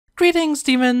Greetings,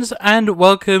 demons, and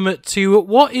welcome to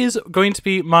what is going to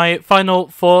be my final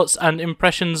thoughts and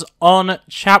impressions on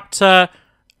Chapter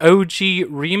OG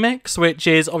Remix, which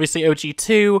is obviously OG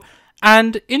 2,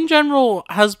 and in general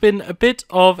has been a bit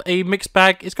of a mixed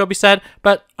bag, it's got to be said,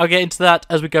 but I'll get into that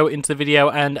as we go into the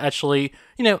video and actually,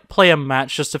 play a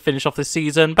match just to finish off this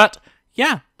season, but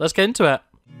yeah, let's get into it.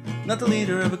 Not the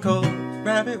leader of a cult,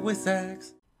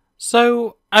 RabbitWithAxe.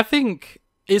 So, I think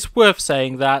it's worth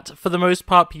saying that, for the most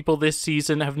part, people this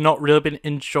season have not really been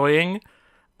enjoying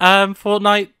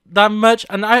Fortnite that much,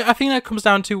 and I think that comes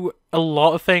down to a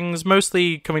lot of things,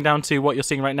 mostly coming down to what you're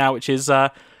seeing right now, which is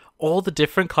all the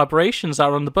different collaborations that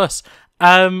are on the bus.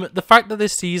 The fact that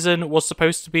this season was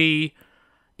supposed to be,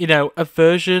 a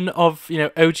version of,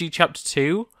 OG Chapter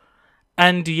 2,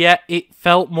 and yet it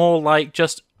felt more like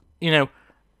just,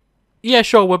 yeah,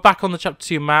 sure, we're back on the Chapter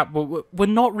 2 map, but we're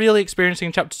not really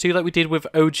experiencing Chapter 2 like we did with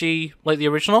OG, like the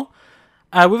original.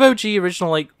 With OG original,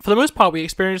 like, for the most part, we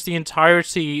experienced the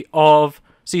entirety of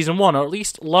Season 1, or at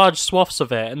least large swaths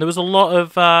of it, and there was a lot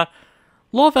of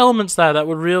elements there that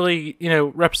were really,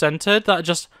 represented that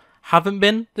just haven't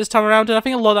been this time around, and I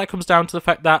think a lot of that comes down to the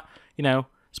fact that,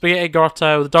 Spaghetti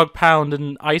Grotto, the Dog Pound,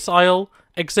 and Ice Isle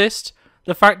exist.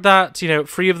 The fact that,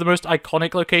 3 of the most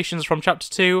iconic locations from Chapter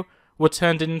 2 were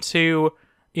turned into,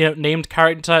 named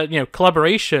character,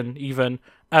 collaboration even,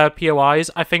 POIs,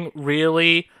 I think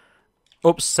really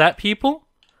upset people.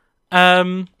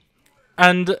 And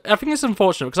I think it's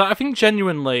unfortunate, because I think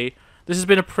genuinely this has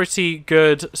been a pretty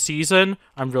good season.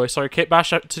 I'm really sorry, Kit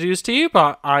Bash, to do this to you,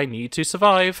 but I need to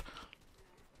survive.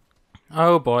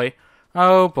 Oh boy.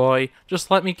 Oh boy.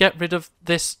 Just let me get rid of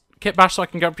this Kit Bash so I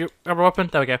can grab a weapon.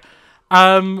 There we go.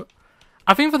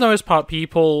 I think for the most part,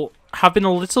 people have been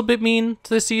a little bit mean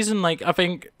to this season. Like, I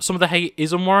think some of the hate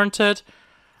is unwarranted,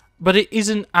 but it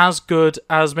isn't as good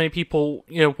as many people,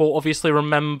 will obviously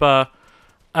remember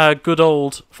good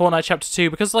old Fortnite Chapter 2,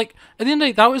 because, like, at the end of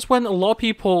the day, that was when a lot of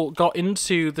people got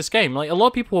into this game. Like, a lot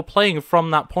of people were playing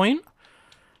from that point,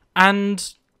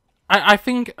 and I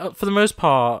think, for the most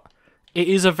part, it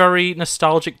is a very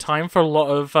nostalgic time for a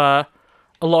lot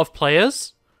of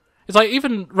players. It's like,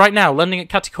 even right now, landing at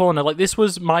Catty Corner, like, this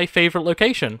was my favourite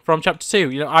location from Chapter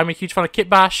 2. I'm a huge fan of Kit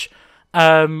Bash.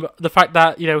 The fact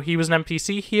that, he was an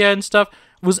NPC here and stuff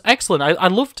was excellent. I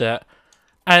loved it.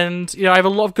 And, I have a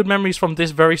lot of good memories from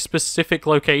this very specific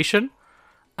location.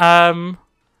 I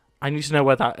need to know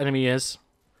where that enemy is.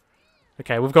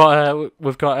 Okay, we've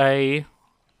got a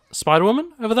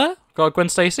Spider-Woman over there. Got a Gwen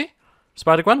Stacy.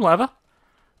 Spider-Gwen, whatever.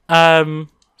 So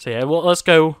yeah, well, let's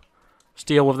go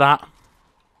deal with that.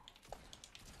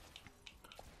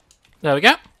 There we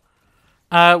go.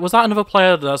 Was that another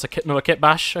player? That's another Kit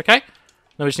Bash, okay.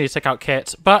 No, we just need to take out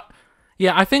Kit. But,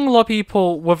 yeah, I think a lot of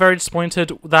people were very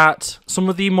disappointed that some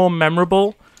of the more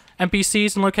memorable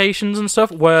NPCs and locations and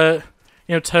stuff were,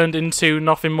 turned into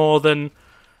nothing more than,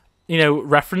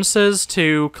 references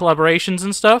to collaborations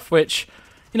and stuff, which,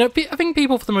 I think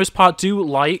people, for the most part, do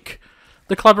like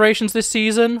the collaborations this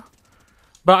season.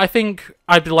 But I think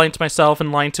I'd be lying to myself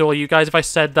and lying to all you guys if I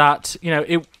said that,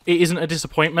 it isn't a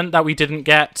disappointment that we didn't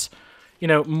get,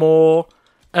 more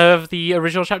of the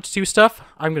original Chapter 2 stuff.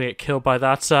 I'm gonna get killed by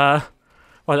that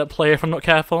player if I'm not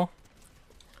careful.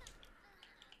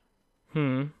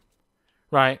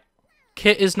 Right.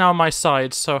 Kit is now on my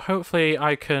side, so hopefully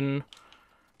I can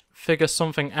figure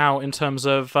something out in terms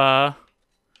of,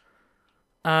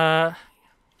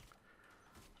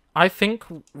 I think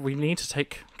we need to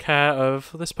take care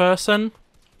of this person.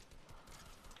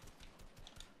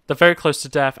 They're very close to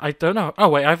death. I don't know. Oh,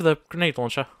 wait, I have the grenade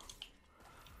launcher.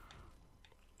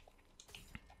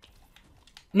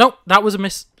 Nope, that was a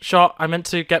missed shot. I meant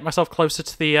to get myself closer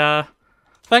to the,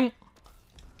 thing.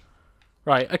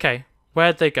 Right, okay.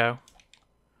 Where'd they go?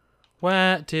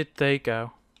 Where did they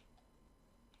go?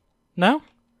 No?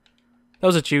 That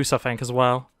was a juice, I think, as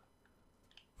well.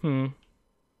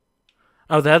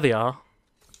 Oh, there they are.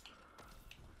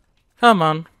 Come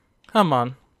on. Come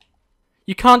on.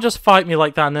 You can't just fight me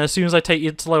like that, and then as soon as I take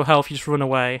you to low health, you just run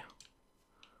away.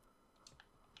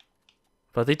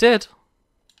 But they did.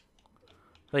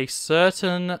 They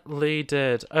certainly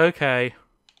did. Okay.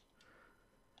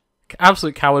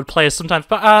 Absolute coward players sometimes.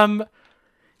 But,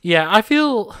 yeah, I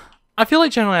feel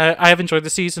like generally I have enjoyed the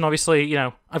season. Obviously,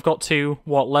 I've got to,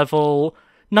 level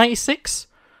 96?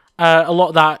 A lot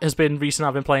of that has been recent.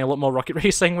 I've been playing a lot more Rocket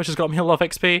Racing, which has got me a lot of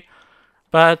XP.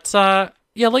 But,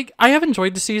 yeah, like, I have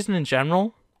enjoyed the season in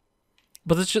general.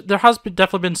 But there has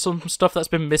definitely been some stuff that's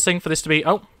been missing for this to be...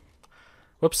 Oh.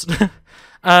 Whoops.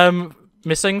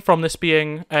 Missing from this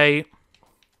being a...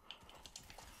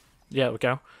 Yeah, there we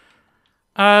go.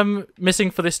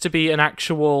 missing for this to be an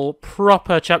actual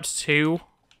proper Chapter 2,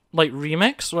 like,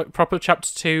 remix, like, proper Chapter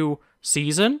 2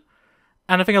 season.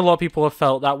 And I think a lot of people have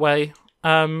felt that way,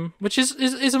 which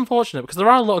is unfortunate, because there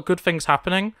are a lot of good things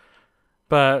happening.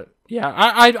 But, yeah,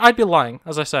 I'd be lying,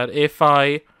 as I said, if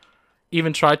I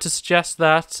even tried to suggest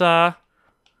that,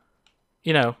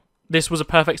 you know, this was a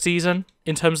perfect season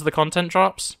in terms of the content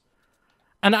drops.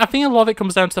 And I think a lot of it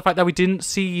comes down to the fact that we didn't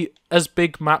see as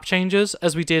big map changes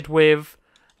as we did with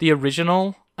the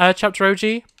original Chapter OG.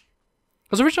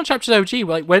 Because original Chapter OG,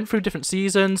 like, went through different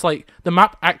seasons, like, the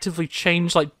map actively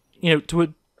changed, like, you know, to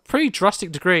a pretty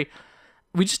drastic degree.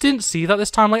 We just didn't see that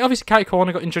this time. Like, obviously, Catty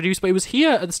Corner got introduced, but it was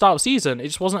here at the start of the season. It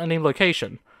just wasn't a named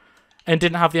location. And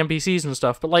didn't have the NPCs and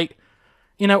stuff. But, like,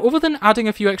 you know, other than adding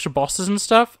a few extra bosses and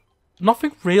stuff,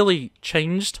 nothing really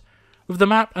changed with the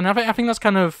map. And I think that's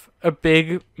kind of a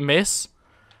big miss.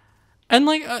 And,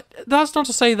 like, that's not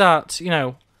to say that, you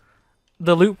know,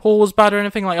 the loot pool was bad or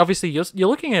anything. Like, obviously, you're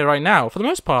looking at it right now. For the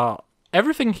most part,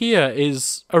 everything here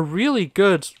is a really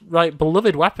good, like,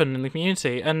 beloved weapon in the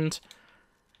community. And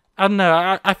I don't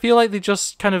know, I feel like they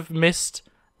just kind of missed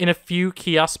in a few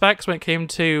key aspects when it came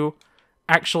to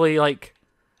actually, like,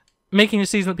 making a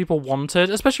season that people wanted,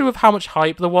 especially with how much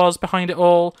hype there was behind it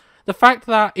all. The fact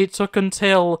that it took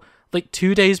until, like,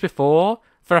 2 days before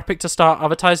for Epic to start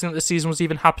advertising that the season was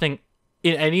even happening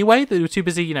in any way. They were too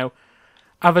busy, you know,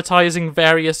 advertising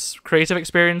various creative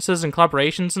experiences and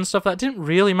collaborations and stuff that didn't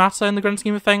really matter in the grand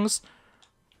scheme of things.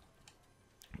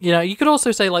 You know, you could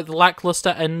also say, like, the lackluster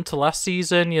end to last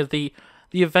season, you know, the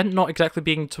event not exactly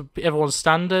being to everyone's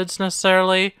standards,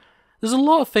 necessarily. There's a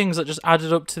lot of things that just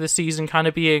added up to the season kind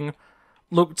of being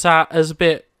looked at as a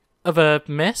bit of a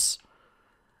miss.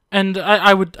 And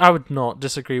I would not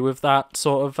disagree with that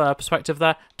sort of perspective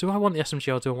there. Do I want the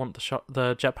SMG or do I want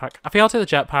the jetpack? I think I'll take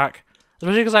the jetpack.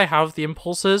 Especially because I have the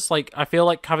impulses. Like, I feel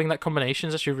like having that combination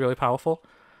is actually really powerful.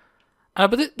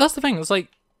 But that's the thing. It's like,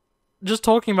 just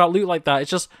talking about loot like that, it's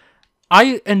just,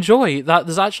 I enjoy that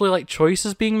there's actually, like,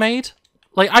 choices being made.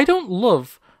 Like, I don't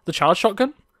love the charge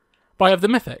shotgun, but I have the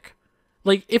mythic.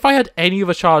 Like, if I had any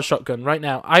other charge shotgun right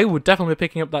now, I would definitely be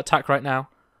picking up that TAC right now.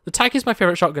 The TAC is my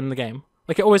favourite shotgun in the game.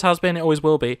 Like, it always has been, it always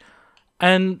will be.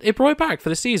 And it brought it back for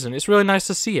the season. It's really nice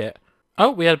to see it.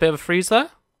 Oh, we had a bit of a freeze there.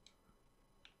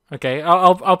 Okay,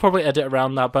 I'll probably edit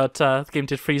around that, but the game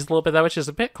did freeze a little bit there, which is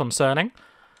a bit concerning.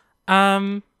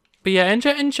 But yeah,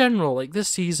 in general, like, this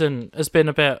season has been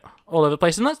a bit all over the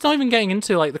place, and that's not even getting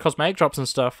into, like, the cosmetic drops and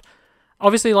stuff.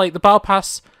 Obviously, like, the Battle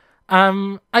Pass,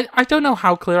 I don't know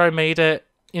how clear I made it,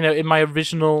 you know, in my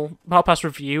original Battle Pass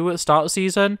review at the start of the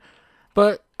season,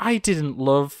 but I didn't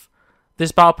love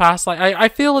this Battle Pass. Like, I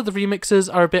feel like the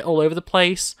remixes are a bit all over the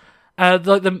place.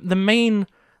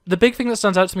 The big thing that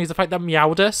stands out to me is the fact that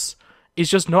Meowdus is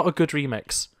just not a good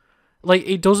remix. Like,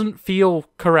 it doesn't feel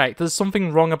correct. There's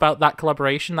something wrong about that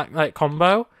collaboration, that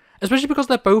combo. Especially because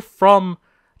they're both from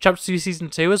Chapter 2 Season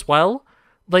 2 as well.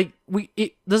 Like,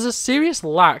 there's a serious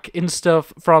lack in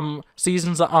stuff from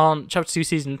seasons that aren't Chapter 2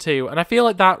 Season 2. And I feel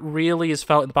like that really is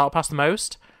felt in the Battle Pass the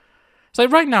most. So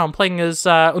right now I'm playing as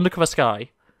Undercover Sky,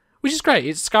 which is great.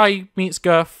 It's Sky meets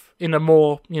Guff in a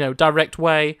more, you know, direct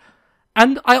way.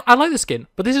 And I like the skin,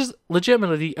 but this is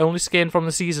legitimately the only skin from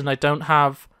the season I don't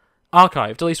have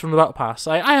archived, at least from the Battle Pass.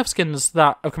 I have skins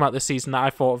that have come out this season that I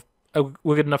thought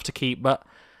were good enough to keep, but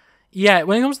yeah,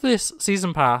 when it comes to this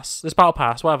season pass, this Battle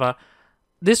Pass, whatever,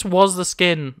 this was the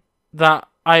skin that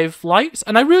I've liked,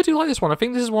 and I really do like this one. I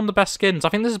think this is one of the best skins. I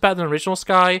think this is better than Original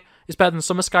Sky, it's better than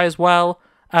Summer Sky as well,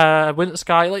 Winter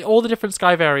Sky, like all the different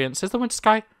Sky variants. Is there Winter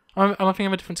Sky? Am I thinking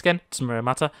of a different skin? It doesn't really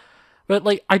matter. But,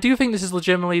 like, I do think this is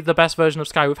legitimately the best version of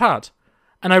Sky we've had.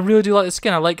 And I really do like the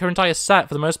skin. I like her entire set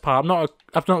for the most part.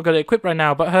 I've not got it equipped right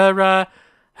now, but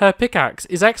her pickaxe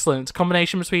is excellent. It's a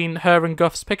combination between her and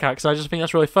Guff's pickaxe. I just think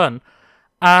that's really fun.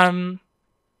 But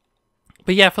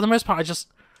yeah, for the most part,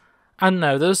 I don't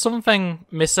know. There's something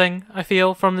missing, I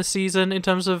feel, from this season in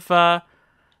terms of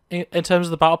in terms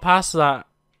of the Battle Pass that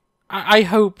I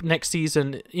hope next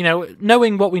season, you know,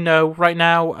 knowing what we know right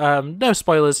now, no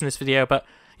spoilers in this video, but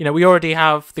you know, we already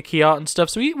have the key art and stuff,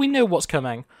 so we know what's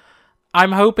coming.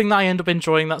 I'm hoping that I end up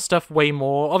enjoying that stuff way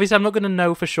more. Obviously, I'm not going to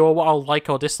know for sure what I'll like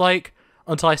or dislike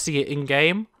until I see it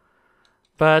in-game.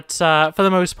 But for the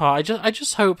most part, I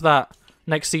just hope that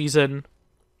next season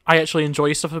I actually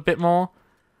enjoy stuff a bit more.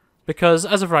 Because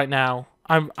as of right now,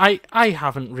 I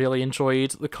haven't really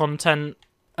enjoyed the content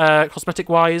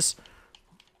cosmetic-wise.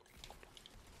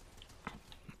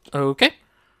 Okay,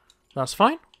 that's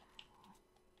fine.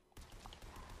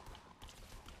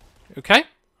 Okay.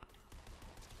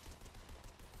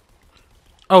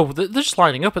 Oh, they're just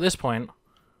lining up at this point.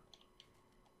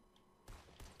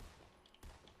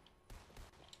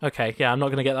 Okay, yeah, I'm not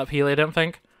going to get that Peely, I don't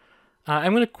think.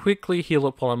 I'm going to quickly heal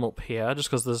up while I'm up here, just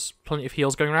because there's plenty of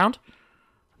heals going around.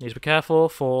 Need to be careful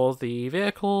for the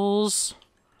vehicles.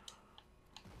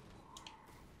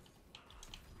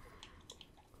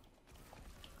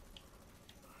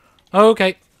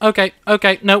 Okay,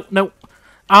 no.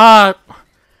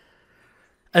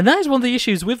 And that is one of the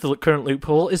issues with the current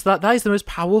loophole, is that is the most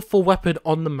powerful weapon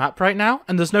on the map right now,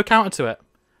 and there's no counter to it.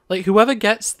 Like, whoever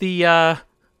gets the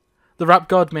Rap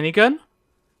God minigun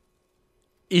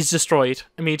is destroyed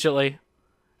immediately.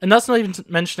 And that's not even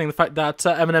mentioning the fact that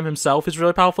Eminem himself is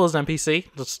really powerful as an NPC.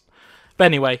 But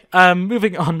anyway,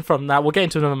 moving on from that, we'll get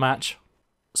into another match.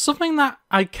 Something that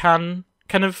I can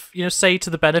kind of, say to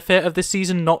the benefit of this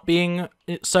season not being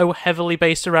so heavily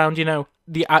based around,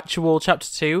 the actual Chapter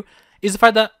 2, is the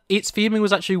fact that its theming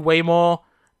was actually way more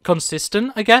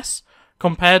consistent, I guess,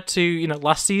 compared to,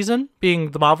 last season,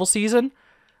 being the Marvel season.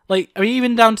 Like, I mean,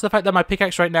 even down to the fact that my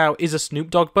pickaxe right now is a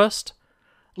Snoop Dogg bust.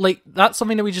 Like, that's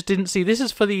something that we just didn't see. This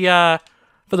is for the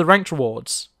ranked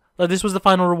rewards. Like, this was the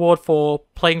final reward for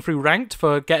playing through ranked,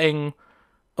 for getting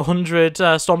 100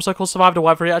 Storm Circles survived, or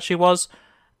whatever it actually was.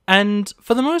 And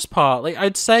for the most part, like,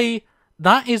 I'd say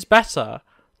that is better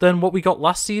than what we got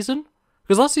last season.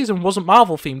 Because last season wasn't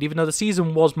Marvel themed, even though the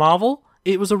season was Marvel.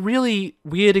 It was a really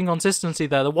weird inconsistency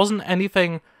there. There wasn't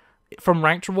anything from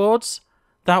ranked rewards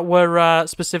that were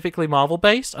specifically Marvel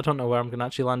based. I don't know where I'm going to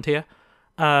actually land here.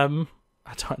 I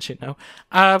don't actually know.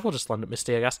 We'll just land at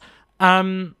Misty, I guess.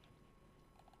 But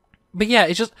yeah,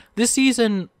 it's just, this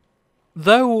season,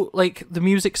 though, like, the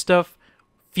music stuff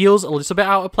feels a little bit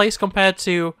out of place compared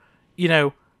to,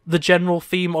 the general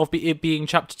theme of it being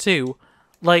Chapter 2,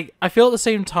 like, I feel at the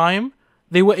same time,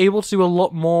 they were able to do a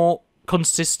lot more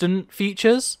consistent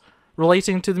features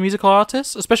relating to the musical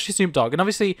artists, especially Snoop Dogg. And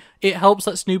obviously, it helps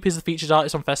that Snoop is the featured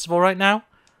artist on Festival right now.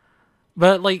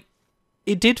 But, like,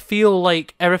 it did feel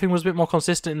like everything was a bit more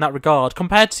consistent in that regard,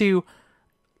 compared to,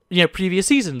 previous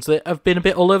seasons that have been a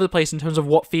bit all over the place in terms of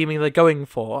what theming they're going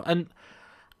for. And,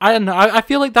 I don't know, I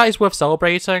feel like that is worth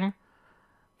celebrating.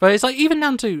 But it's, like, even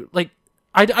down to, like,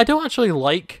 I don't actually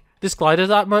like this glider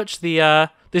that much.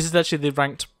 This is actually the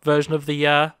ranked version of the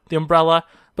umbrella,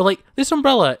 but like, this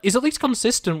umbrella is at least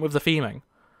consistent with the theming,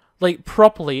 like,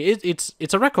 properly.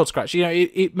 It's a record scratch.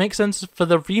 It makes sense for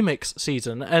the remix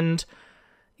season, and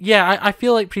yeah, I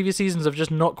feel like previous seasons have just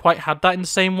not quite had that in the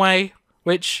same way.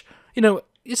 Which, you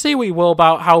say what you will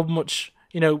about how much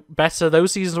better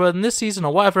those seasons were than this season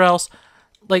or whatever else.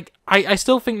 Like, I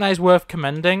still think that is worth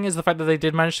commending, is the fact that they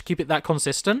did manage to keep it that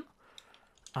consistent.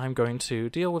 I'm going to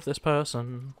deal with this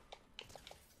person.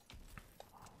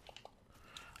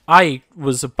 I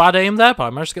was a bad aim there, but I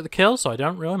managed to get the kill, so I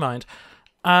don't really mind.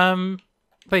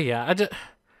 But yeah,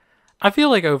 I feel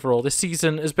like overall this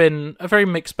season has been a very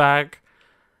mixed bag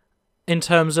in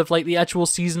terms of, like, the actual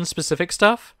season-specific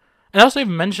stuff. And also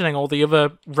even mentioning all the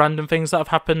other random things that have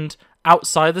happened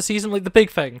outside the season, like the big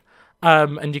thing.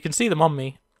 And you can see them on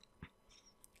me.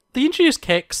 They introduced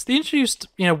kicks. They introduced,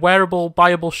 wearable,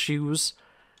 buyable shoes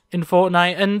in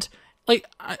Fortnite, and, like,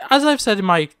 as I've said in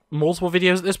my multiple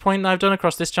videos at this point that I've done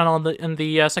across this channel and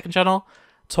the second channel,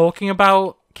 talking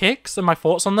about kicks and my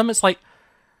thoughts on them, it's like,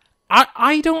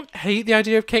 I don't hate the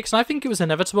idea of kicks, and I think it was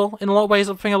inevitable in a lot of ways.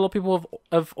 I think a lot of people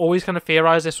have always kind of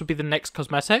theorized this would be the next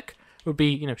cosmetic, would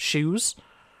be, shoes.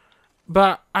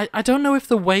 But I don't know if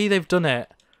the way they've done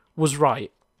it was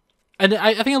right. And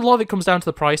I think a lot of it comes down to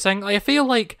the pricing. Like, I feel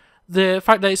like the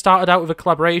fact that it started out with a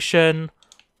collaboration...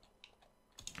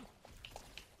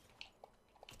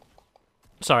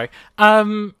 Sorry.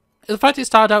 The fact it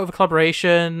started out with a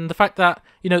collaboration, the fact that,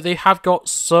 they have got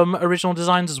some original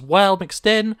designs as well mixed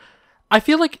in, I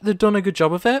feel like they've done a good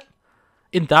job of it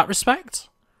in that respect.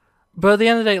 But at the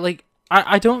end of the day, like,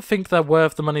 I don't think they're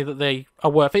worth the money that they are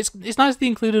worth. It's nice they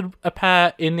included a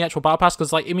pair in the actual Battle Pass,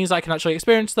 because, like, it means that I can actually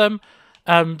experience them,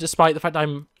 despite the fact that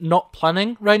I'm not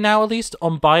planning, right now at least,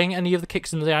 on buying any of the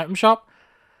kicks in the item shop.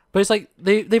 But it's like,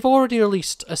 they've already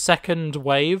released a second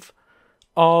wave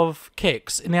of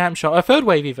kicks in the item shop, a third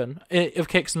wave even, of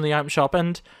kicks in the item shop,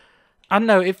 and I don't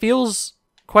know, it feels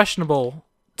questionable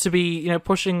to be,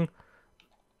 pushing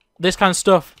this kind of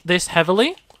stuff this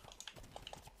heavily.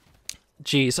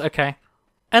 Jeez, okay.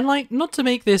 And, like, not to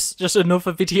make this just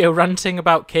another video ranting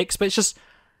about kicks, but it's just,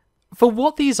 for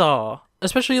what these are,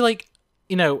 especially, like,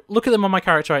 look at them on my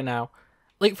character right now,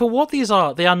 like, for what these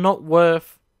are, they are not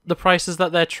worth the prices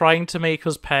that they're trying to make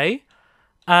us pay.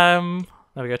 There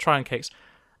we go, trying kicks.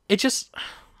 It just,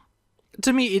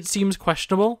 to me, it seems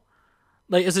questionable,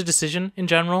 like, as a decision in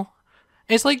general.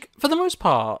 It's like, for the most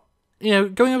part,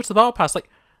 going over to the Battle Pass, like,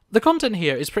 the content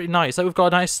here is pretty nice. Like, we've got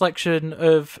a nice selection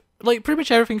of like pretty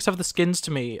much everything except for the skins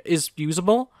to me is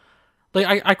usable.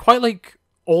 Like I quite like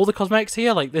all the cosmetics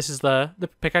here. Like this is the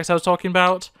pickaxe I was talking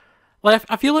about. Like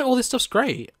I feel like all this stuff's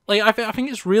great. Like I think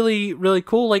it's really really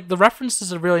cool. Like the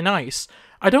references are really nice.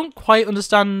 I don't quite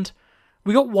understand.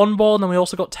 We got 1 ball and then we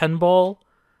also got 10 ball.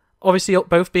 Obviously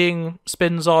both being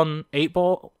spins on 8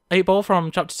 ball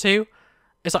from chapter 2.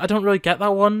 It's like I don't really get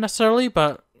that one necessarily,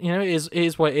 but you know it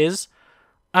is what it is.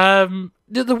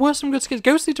 There were some good skins.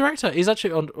 Ghostly Director is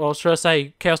actually, or should I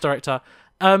say Chaos Director,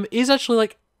 is actually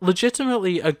like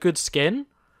legitimately a good skin.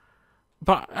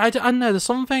 But I don't know, there's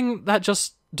something that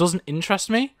just doesn't interest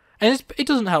me. And it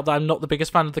doesn't help that I'm not the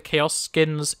biggest fan of the Chaos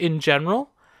skins in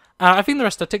general. I think their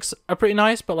aesthetics are pretty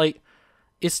nice, but like,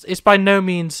 it's by no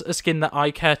means a skin that I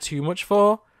care too much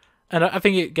for. And I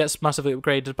think it gets massively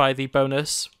upgraded by the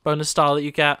bonus style that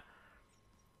you get.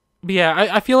 But yeah,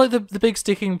 I feel like the big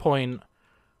sticking point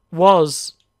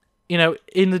was, you know,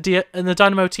 in the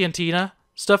Dynamo TNT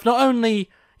stuff. Not only,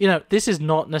 you know, this is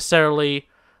not necessarily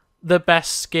the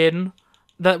best skin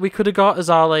that we could have got as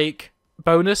our like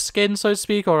bonus skin, so to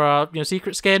speak, or our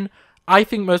secret skin. I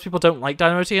think most people don't like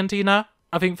Dynamo TNT.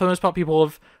 I think for the most part people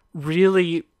have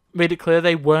really made it clear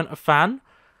they weren't a fan.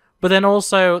 But then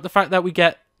also the fact that we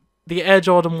get the Air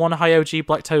Jordan 1 High OG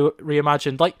Black Toe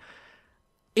reimagined, like,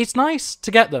 it's nice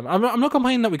to get them. I'm not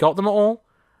complaining that we got them at all,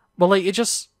 but like it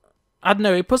just, I don't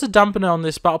know, it puts a dampener on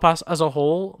this Battle Pass as a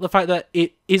whole. The fact that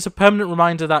it is a permanent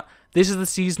reminder that this is the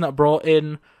season that brought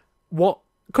in what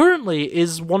currently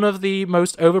is one of the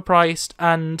most overpriced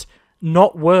and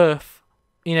not worth,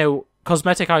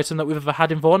 cosmetic item that we've ever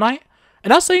had in Fortnite. And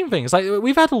that's saying things. Like,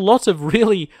 we've had a lot of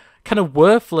really kind of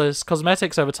worthless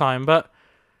cosmetics over time, but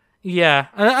yeah.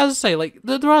 And as I say, like,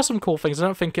 there are some cool things. I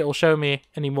don't think it'll show me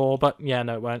anymore, but yeah,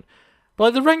 no, it won't. But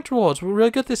like, the ranked rewards were really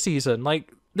good this season.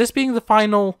 Like, this being the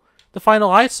final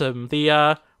item,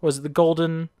 the the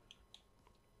golden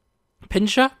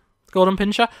pincher? Golden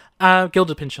pincher?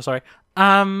 Gilded pincher, sorry.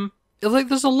 Like,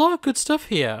 there's a lot of good stuff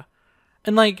here.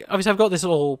 And like, obviously I've got this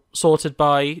all sorted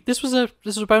by, this was a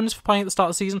bonus for playing at the start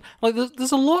of the season. Like,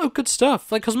 there's a lot of good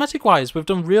stuff. Like, cosmetic wise, we've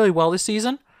done really well this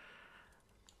season.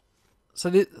 So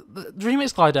the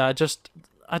Remix Glider,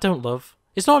 I don't love.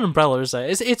 It's not an umbrella, is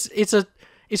it?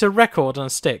 It's a record on a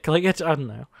stick. Like, I don't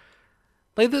know.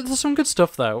 Like, there's some good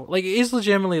stuff though. Like, it is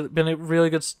legitimately been a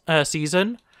really good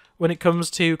season when it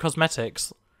comes to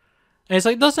cosmetics. And it's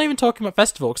like, that's not even talking about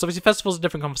Festival, because obviously Festival's a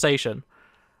different conversation.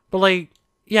 But like,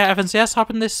 yeah, FNCS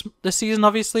happened this season,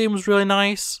 obviously, and was really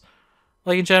nice.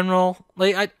 Like, in general.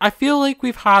 Like, I feel like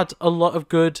we've had a lot of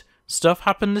good stuff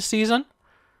happen this season.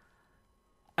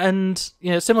 And,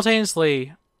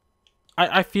 simultaneously,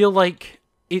 I feel like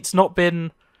it's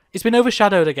been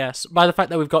overshadowed, I guess, by the fact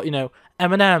that we've got,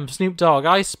 Eminem, Snoop Dogg,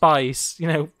 Ice Spice,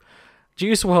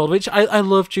 Juice WRLD, which I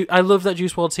love. I love that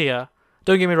Juice WRLD's here.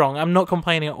 Don't get me wrong, I'm not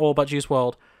complaining at all about Juice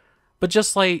WRLD. But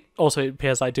just like, also it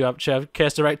appears I do have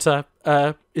Chaos Director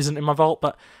isn't in my vault,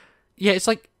 but yeah, it's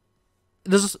like,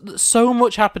 there's so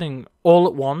much happening all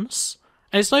at once,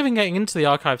 and it's not even getting into the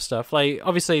archive stuff. Like,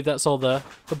 obviously that's all the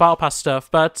Battle Pass stuff,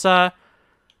 but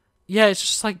yeah, it's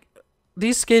just like,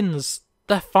 these skins,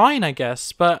 they're fine, I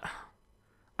guess, but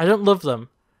I don't love them.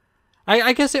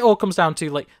 I guess it all comes down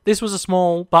to, like, this was a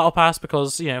small Battle Pass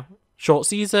because, short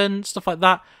season, stuff like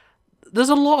that. There's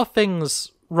a lot of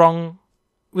things wrong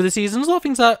with the season. There's a lot of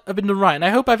things that have been done right, and I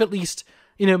hope I've at least,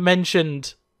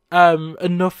 mentioned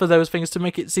enough of those things to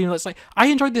make it seem like it's like, I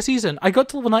enjoyed the season. I got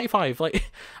to level 95.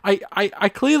 Like, I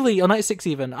clearly, or 96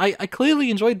 even, I clearly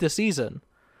enjoyed this season.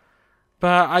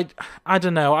 But I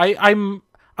don't know. I'm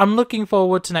looking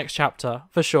forward to next chapter,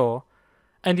 for sure.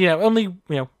 And, only,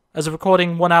 as a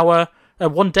recording, 1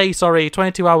 day,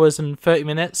 22 hours and 30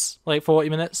 minutes, like 40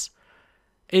 minutes.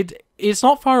 It's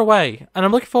not far away, and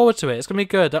I'm looking forward to it. It's going to be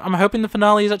good. I'm hoping the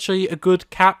finale is actually a good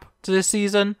cap to this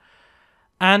season.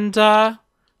 And,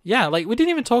 yeah, like, we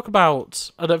didn't even talk about,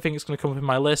 I don't think it's going to come up in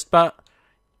my list, but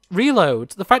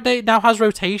Reload. The fact that it now has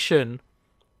rotation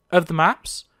of the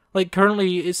maps. Like,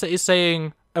 currently it's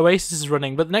saying Oasis is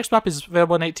running, but the next map is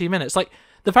available in 18 minutes. Like,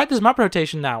 the fact there's map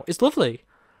rotation now is lovely.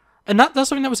 And that's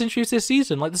something that was introduced this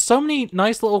season. Like, there's so many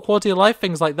nice little quality of life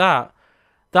things like that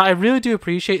I really do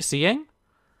appreciate seeing.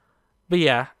 But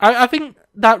yeah, I think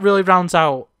that really rounds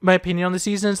out my opinion on the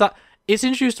season, is that it's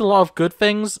introduced a lot of good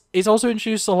things. It's also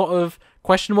introduced a lot of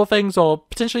questionable things, or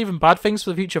potentially even bad things for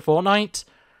the future Fortnite.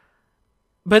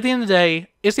 But at the end of the day,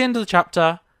 it's the end of the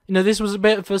chapter. This was a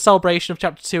bit of a celebration of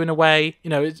Chapter 2 in a way,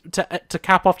 to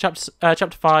cap off Chapter 5,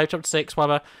 Chapter 6,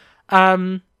 whatever.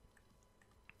 And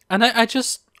I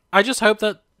just hope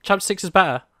that Chapter 6 is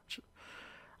better.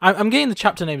 I'm getting the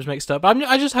chapter names mixed up.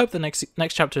 I just hope the next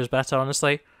chapter is better,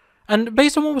 honestly. And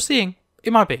based on what we're seeing,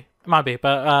 it might be.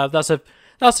 But that's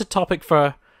a topic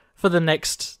for the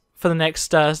next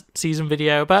season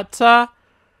video. But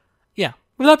yeah.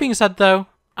 With that being said, though,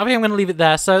 I think I'm going to leave it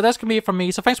there. So that's going to be it from me.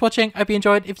 So thanks for watching. I hope you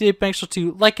enjoyed. If you did, make sure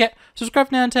to like it, subscribe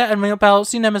if you're not, and ring the bell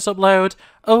so you never miss upload.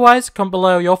 Otherwise, comment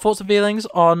below your thoughts and feelings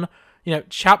on,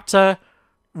 chapter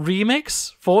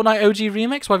remix, Fortnite OG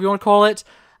remix, whatever you want to call it.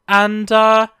 And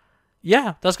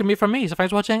yeah, that's going to be it from me. So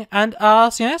thanks for watching, and I'll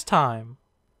see you next time.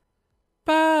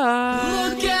 Bye.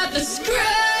 Look at the screen,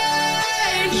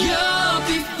 you'll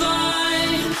be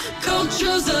fine.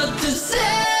 Culture's a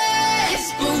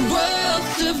disease, but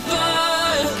worlds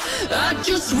divide. I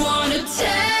just wanna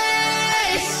tell